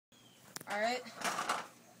Alright,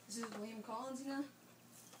 this is William Collins now,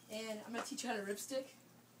 and I'm going to teach you how to ripstick.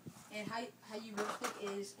 And how you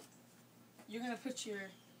ripstick is, you're going to put your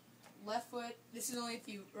left foot, this is only if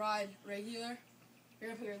you ride regular, you're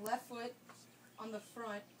going to put your left foot on the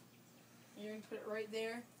front, and you're going to put it right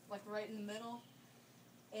there, like right in the middle,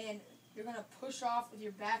 and you're going to push off with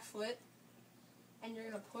your back foot, and you're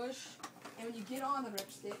going to push, and when you get on the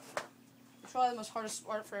ripstick, it's probably the most hardest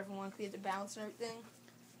part for everyone because you have to bounce and everything.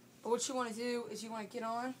 But what you want to do is you want to get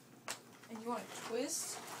on, and you want to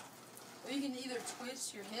twist, or you can either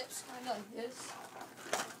twist your hips, kind of like this,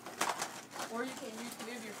 or you can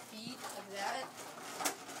move your feet like that.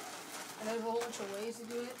 And there's a whole bunch of ways to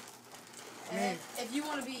do it. And if you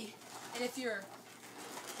want to be, and if you're,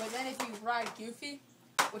 but then if you ride goofy,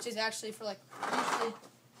 which is actually for like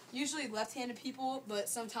usually left-handed people, but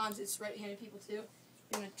sometimes it's right-handed people too.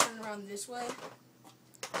 You're going to turn around this way,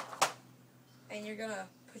 and you're going to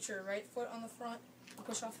put your right foot on the front, and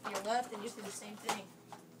push off with your left, and just do the same thing,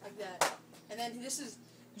 like that. And then this is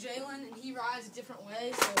Jalen, and he rides a different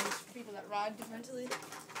way, so it's for people that ride differently.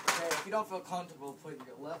 Okay, if you don't feel comfortable putting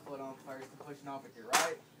your left foot on first and pushing off with your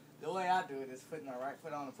right, the way I do it is putting my right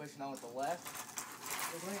foot on and pushing on with the left.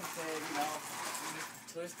 As Lynn said, you know, you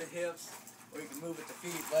just twist the hips, or you can move with the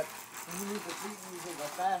feet, but when you move the feet, you usually go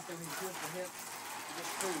faster. When you twist the hips, you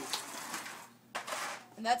just freeze.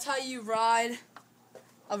 And that's how you ride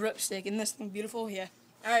a ripstick. Isn't this thing beautiful? Yeah.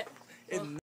 Alright. Well,